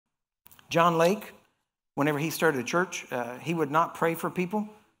John Lake, whenever he started a church, he would not pray for people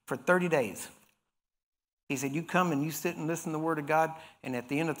for 30 days. He said, you come and you sit and listen to the Word of God, and at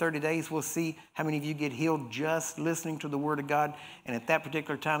the end of 30 days, we'll see how many of you get healed just listening to the Word of God. And at that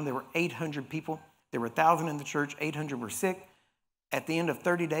particular time, there were 800 people. There were 1,000 in the church. 800 were sick. At the end of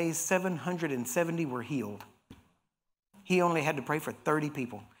 30 days, 770 were healed. He only had to pray for 30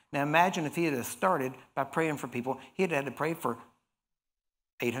 people. Now imagine if he had started by praying for people, he'd had to pray for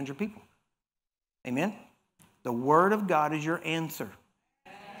 800 people. Amen? The Word of God is your answer.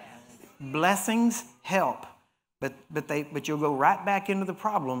 Blessings help, but you'll go right back into the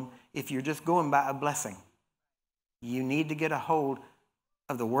problem if you're just going by a blessing. You need to get a hold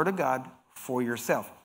of the Word of God for yourself.